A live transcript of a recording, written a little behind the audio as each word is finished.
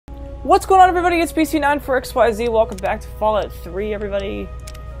What's going on, everybody? It's PC9 4XYZ. Welcome back to Fallout 3, everybody.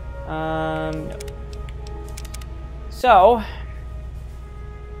 No. So...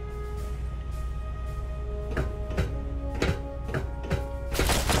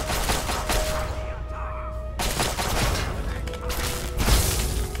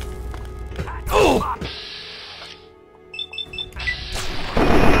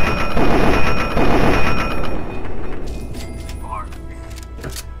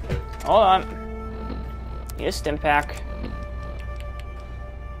 Hold on. Need a stim pack.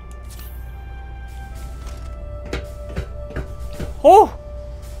 Oh!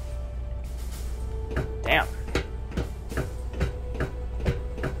 Damn.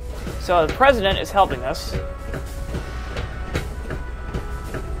 So the president is helping us.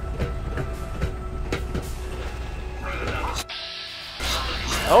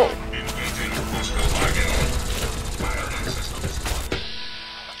 Oh.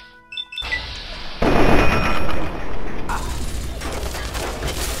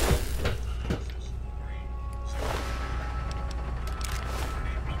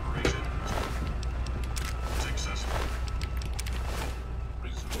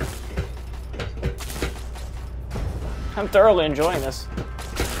 I'm thoroughly enjoying this.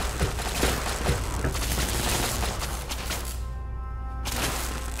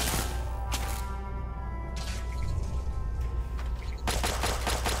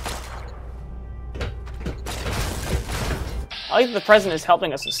 I like that the president is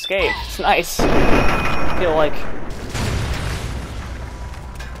helping us escape. It's nice. I feel like...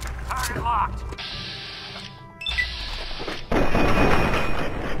 Target locked.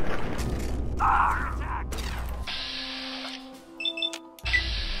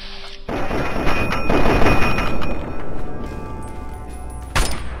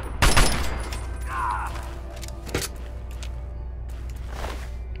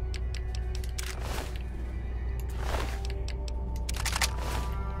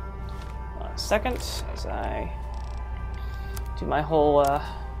 Second, as I do my whole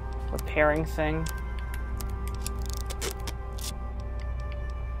repairing thing.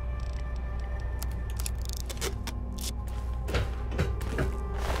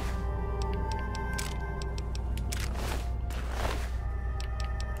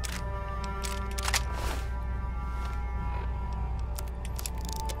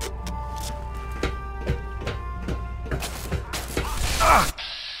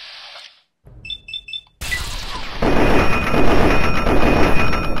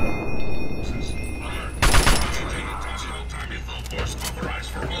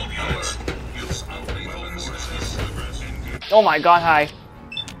 Oh my god, hi.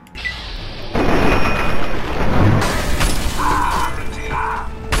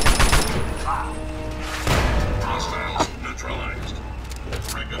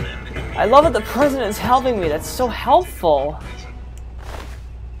 I love that the president is helping me. That's so helpful.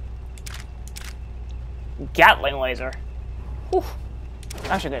 Gatling laser. Whew.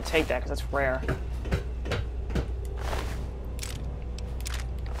 I'm actually gonna take that because that's rare.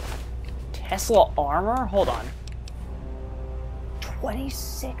 Tesla armor? Hold on.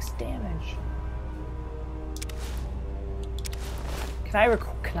 26 damage. Can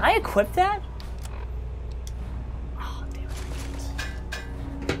I equip that? Oh, damn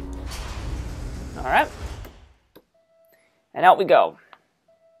it. Alright. And out we go.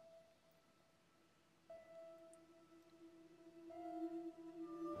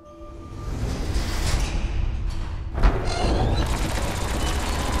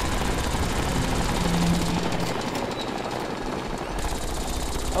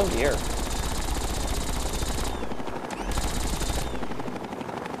 Oh dear.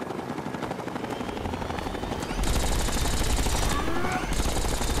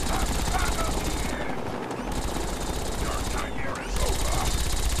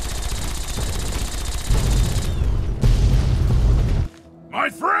 My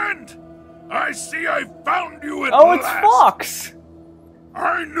friend! I see I found you at Oh, it's last. Fox!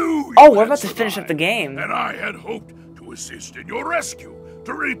 I knew you Oh, we're had about to finish up the survived, game. And I had hoped to assist in your rescue,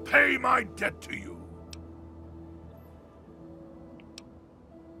 to repay my debt to you.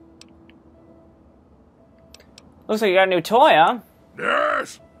 Looks like you got a new toy, huh?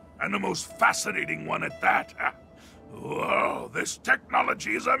 Yes, and the most fascinating one at that. Whoa, this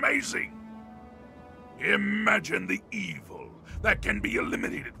technology is amazing. Imagine the evil that can be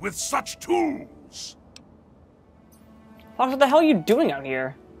eliminated with such tools. Fox, what the hell are you doing out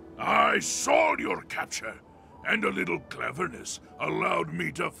here? I saw your capture, and a little cleverness allowed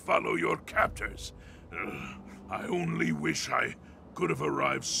me to follow your captors. I only wish I could have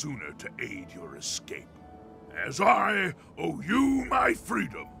arrived sooner to aid your escape. As I owe you my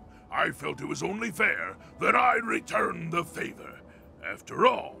freedom, I felt it was only fair that I return the favor. After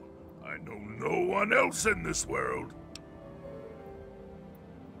all, I know no one else in this world.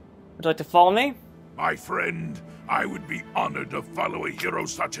 Would you like to follow me? My friend, I would be honored to follow a hero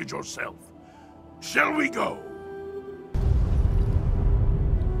such as yourself. Shall we go?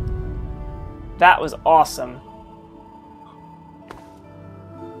 That was awesome.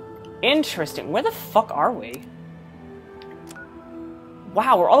 Interesting. Where the fuck are we?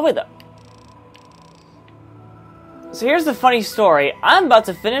 Wow, we're all the way there. So here's the funny story. I'm about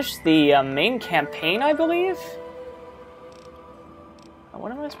to finish the main campaign, I believe.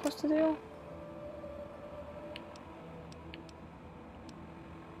 What am I supposed to do?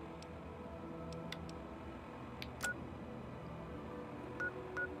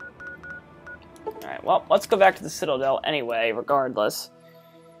 Alright, well, let's go back to the Citadel anyway, regardless.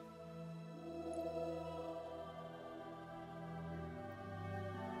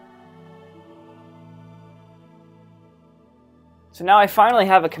 So now I finally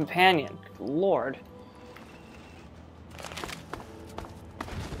have a companion. Good Lord.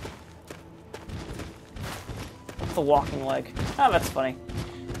 The walking leg. Oh, that's funny.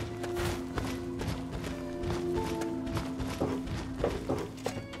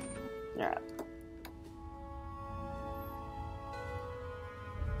 Alright.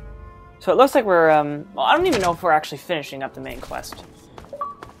 So it looks like we're, well, I don't even know if we're actually finishing up the main quest.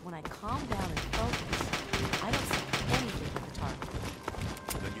 When I calm down and focus, I don't see anything but the target.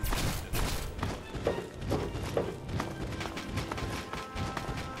 Then you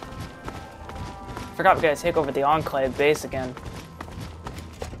Forgot we gotta take over the enclave base again.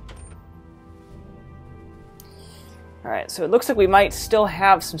 Alright, so it looks like we might still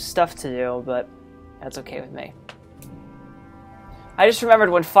have some stuff to do, but that's okay with me. I just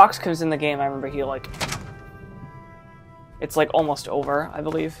remembered when Fox comes in the game, I remember he, like... It's, like, almost over, I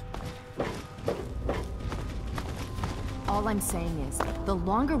believe. All I'm saying is, the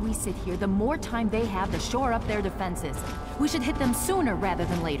longer we sit here, the more time they have to shore up their defenses. We should hit them sooner rather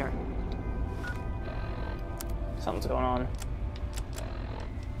than later. Something's going on.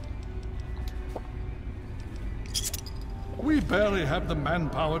 We barely have the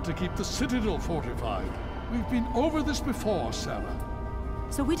manpower to keep the Citadel fortified. We've been over this before, Sarah.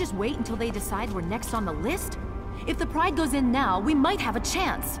 So we just wait until they decide we're next on the list? If the Pride goes in now, we might have a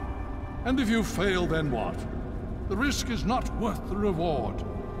chance. And if you fail, then what? The risk is not worth the reward.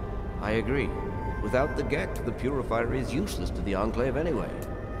 I agree. Without the Gek, the Purifier is useless to the Enclave anyway.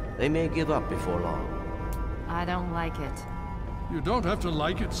 They may give up before long. I don't like it. You don't have to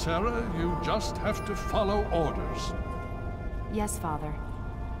like it, Sarah. You just have to follow orders. Yes, Father.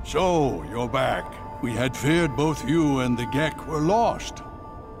 So, you're back. We had feared both you and the Gek were lost.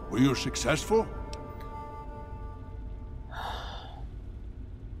 Were you successful?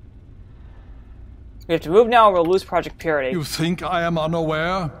 We have to move now or we'll lose Project Purity. You think I am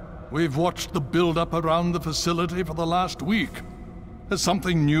unaware? We've watched the build-up around the facility for the last week. Has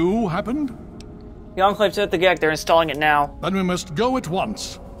something new happened? The Enclave's at the Gek, they're installing it now. Then we must go at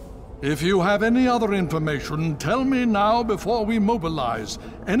once. If you have any other information, tell me now before we mobilize.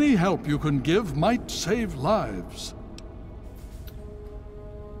 Any help you can give might save lives.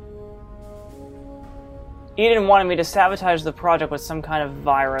 Eden wanted me to sabotage the project with some kind of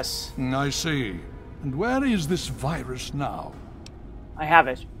virus. I see. And where is this virus now? I have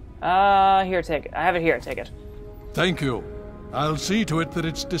it. Here, take it. I have it here, take it. Thank you. I'll see to it that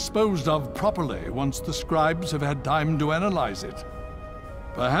it's disposed of properly once the scribes have had time to analyze it.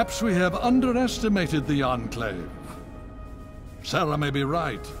 Perhaps we have underestimated the Enclave. Sarah may be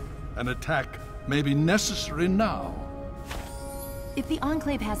right. An attack may be necessary now. If the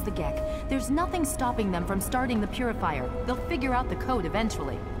Enclave has the Gek, there's nothing stopping them from starting the Purifier. They'll figure out the code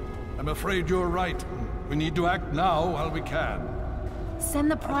eventually. I'm afraid you're right. We need to act now while we can.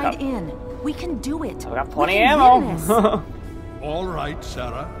 Send the Pride in. We can do it. We got plenty We can of win this. ammo. All right,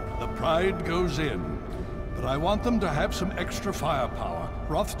 Sarah. The Pride goes in. But I want them to have some extra firepower.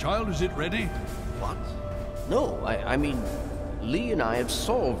 Rothschild, is it ready? What? No, I mean, Lee and I have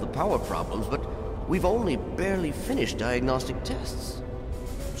solved the power problems, but we've only barely finished diagnostic tests.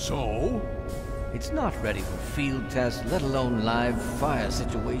 So? It's not ready for field tests, let alone live fire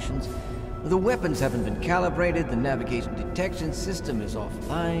situations. The weapons haven't been calibrated, the navigation detection system is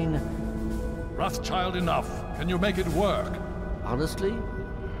offline. Rothschild, enough. Can you make it work? Honestly,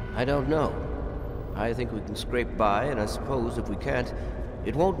 I don't know. I think we can scrape by, and I suppose if we can't,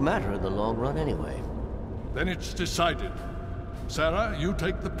 it won't matter in the long run anyway. Then it's decided. Sarah, you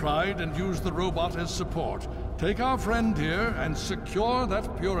take the Pride and use the robot as support. Take our friend here and secure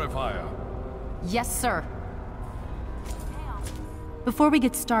that Purifier. Yes, sir. Before we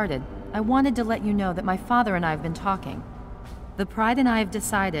get started, I wanted to let you know that my father and I have been talking. The Pride and I have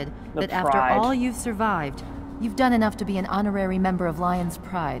decided that after all you've survived, you've done enough to be an honorary member of Lion's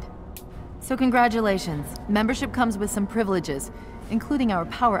Pride. So congratulations. Membership comes with some privileges, including our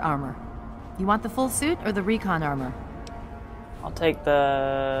power armor. You want the full suit or the recon armor? I'll take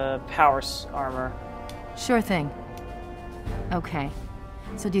the power armor. Sure thing. Okay.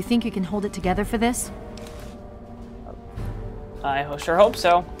 So do you think you can hold it together for this? I sure hope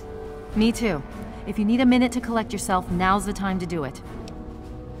so. Me too. If you need a minute to collect yourself, now's the time to do it.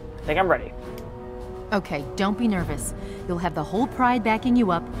 I think I'm ready. Okay, don't be nervous. You'll have the whole Pride backing you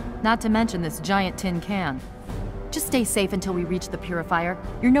up, not to mention this giant tin can. Just stay safe until we reach the purifier.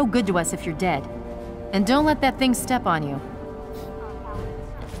 You're no good to us if you're dead. And don't let that thing step on you.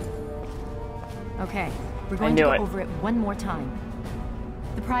 Okay, we're going to go over it one more time.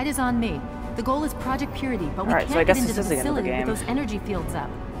 The Pride is on me. The goal is Project Purity, but we can't get into the facility with those energy fields up.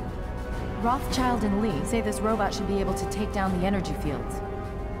 Rothschild and Lee say this robot should be able to take down the energy fields.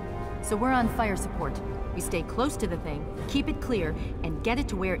 So we're on fire support. We stay close to the thing, keep it clear, and get it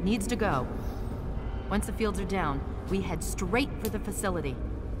to where it needs to go. Once the fields are down, we head straight for the facility.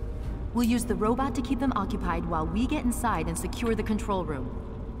 We'll use the robot to keep them occupied while we get inside and secure the control room.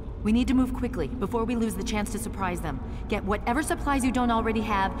 We need to move quickly before we lose the chance to surprise them. Get whatever supplies you don't already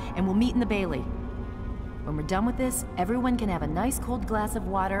have, and we'll meet in the Bailey. When we're done with this, everyone can have a nice cold glass of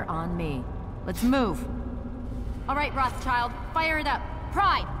water on me. Let's move. All right, Rothschild, fire it up.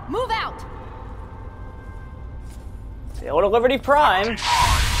 Pride, move out! The old Liberty Prime.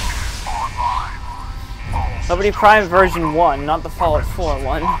 Liberty Prime version 1, not the Fallout 4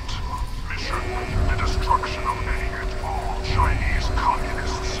 one. Mission: the destruction of any and all Chinese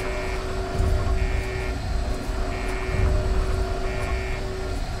communists.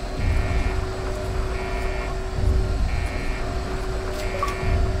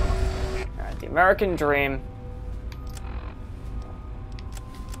 Alright, the American Dream.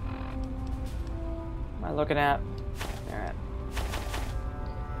 What am I looking at? Alright.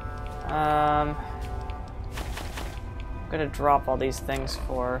 I'm gonna drop all these things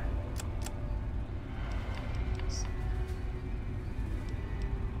for...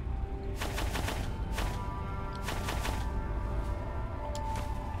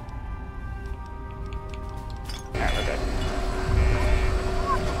 Alright, we're good.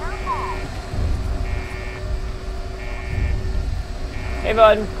 Hey,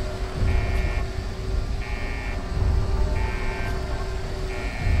 bud.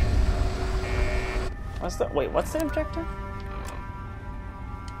 What's the objective?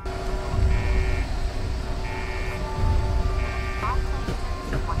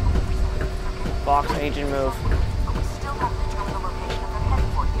 Box agent move.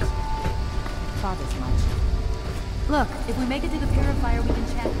 Bothers much. Look, if we make it to the purifier, we can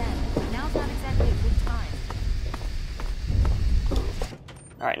chat then. Now's not exactly a good time.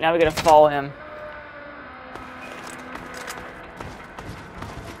 Alright, now we gotta follow him.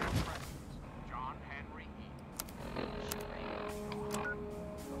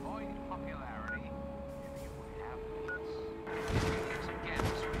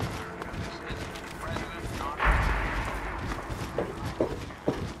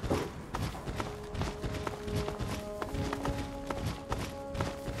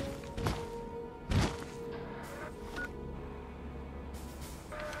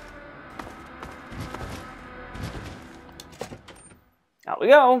 Out we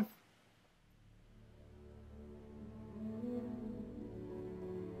go.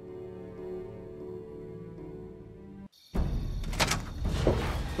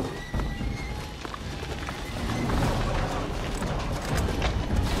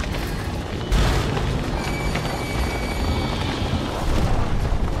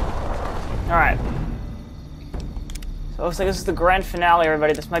 All right. So it looks like this is the grand finale,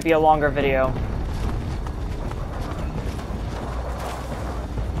 everybody. This might be a longer video.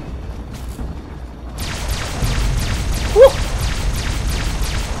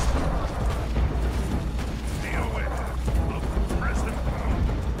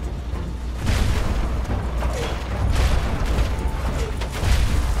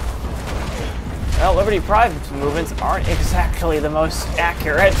 Well, Liberty Prime's movements aren't exactly the most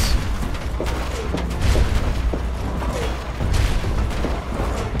accurate.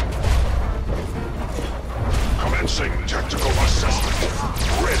 Commencing tactical assessment.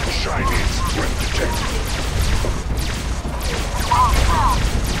 Red Chinese threat detected.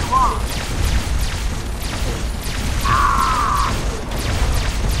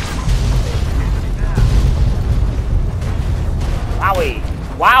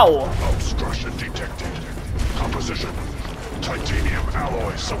 Wowie! Wow! Obstruction detected. Composition. titanium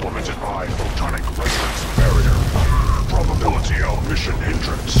alloy supplemented by photonic resonance barrier. Probability of mission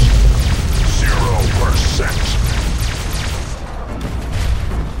hindrance 0%.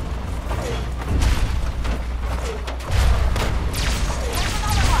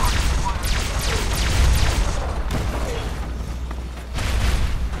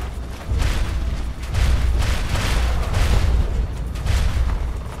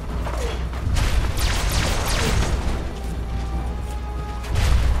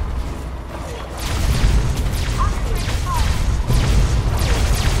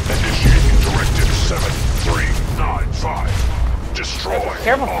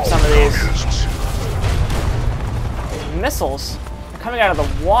 Careful from some of these missiles. They're coming out of the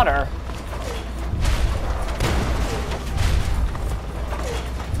water.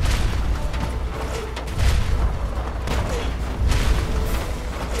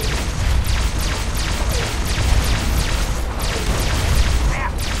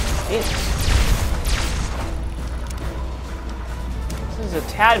 Jesus. This is a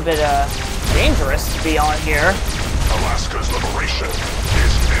tad bit dangerous to be on here. Alaska's liberation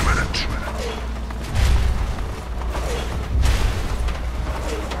is imminent.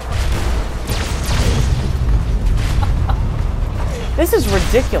 This is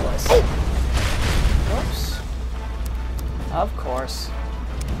ridiculous. Whoops. Of course.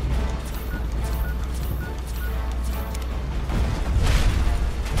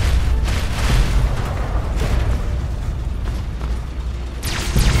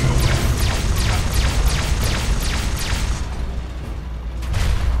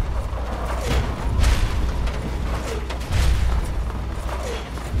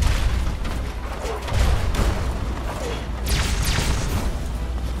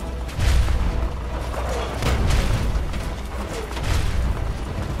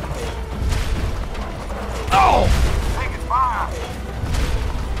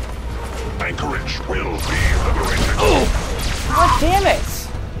 Anchorage will be liberated. Oh! God damn it!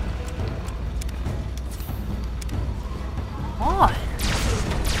 Come on.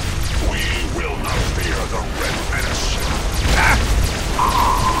 We will not fear the Red Menace.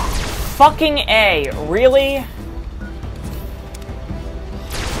 Fucking A, really? I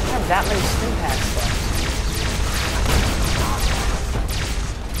have that many stim packs left.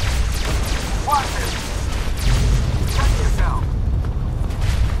 Watch it. Check yourself.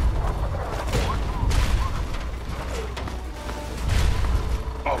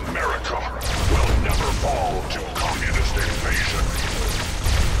 America will never fall to communist invasion.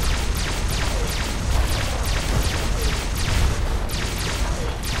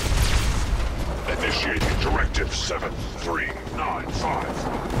 Initiating Directive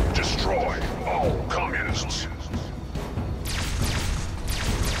 7395. Destroy all communists.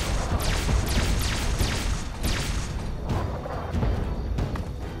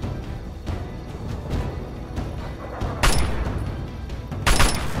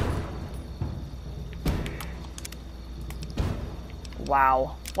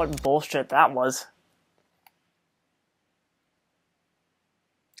 Wow, what bullshit that was.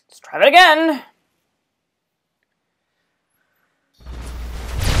 Let's try it again!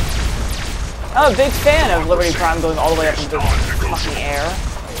 I'm a big fan of Liberty Prime going all the way up into the fucking air.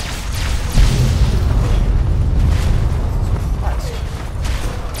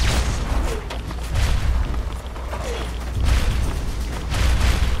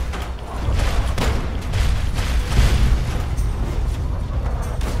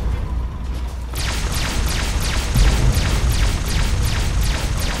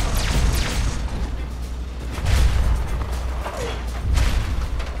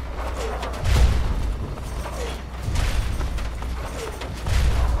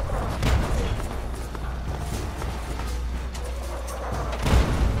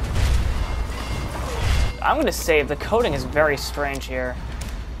 I'm gonna say the coding is very strange here.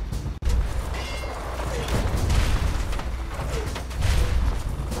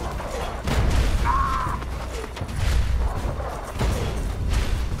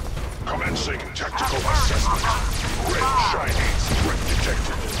 Commencing tactical assessment. Red Chinese threat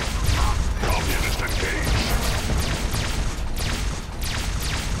detected. Communist engaged.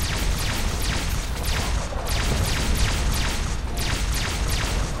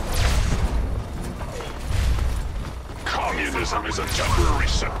 Communism is a temporary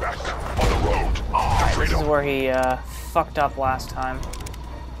setback on the road to freedom. This is where he fucked up last time.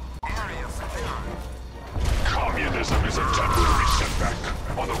 Communism is a temporary setback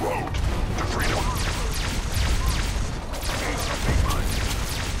on the road to freedom.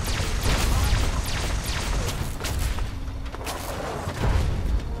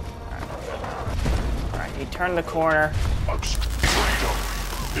 Alright, he turned the corner. Freedom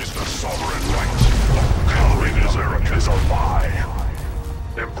is the sovereign right of communist Americans are lie.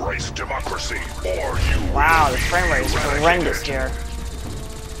 Embrace democracy, or you wow, will the frame rate is horrendous here.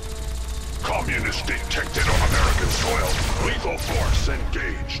 Communists detected on American soil. Lethal force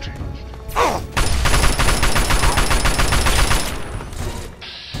engaged.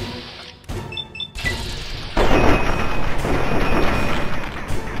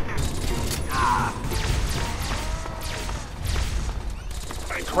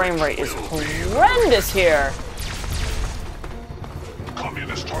 Frame rate is horrendous here.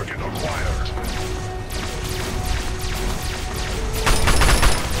 Communist target acquired.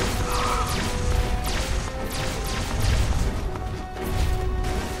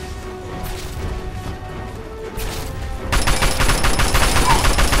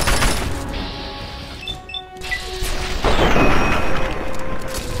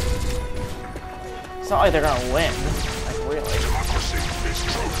 It's not like they're gonna win. Like, really. Democracy is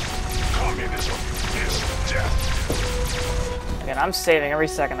truth. Communism is death. Again, I'm saving every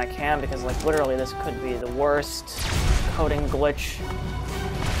second I can because, like, literally this could be the worst coding glitch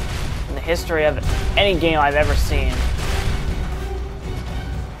in the history of any game I've ever seen.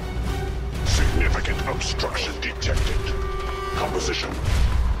 Significant obstruction detected. Composition: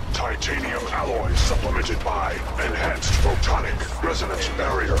 titanium alloy supplemented by enhanced photonic resonance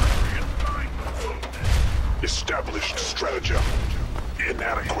barrier. Established stratagem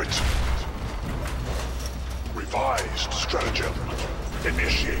inadequate. Revised stratagem.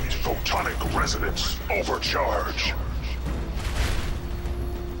 Initiate photonic resonance overcharge.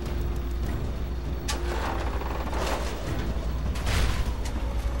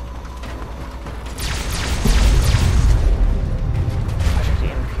 Project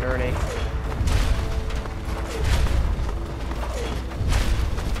impurity.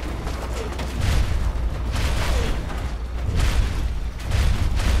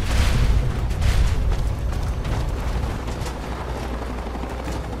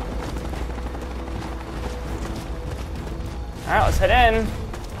 Alright, let's head in.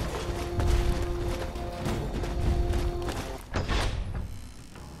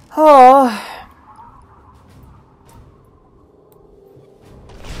 Oh.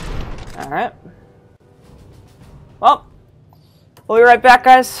 Alright. Well, we'll be right back,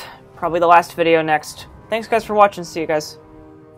 guys. Probably the last video next. Thanks, guys, for watching. See you guys.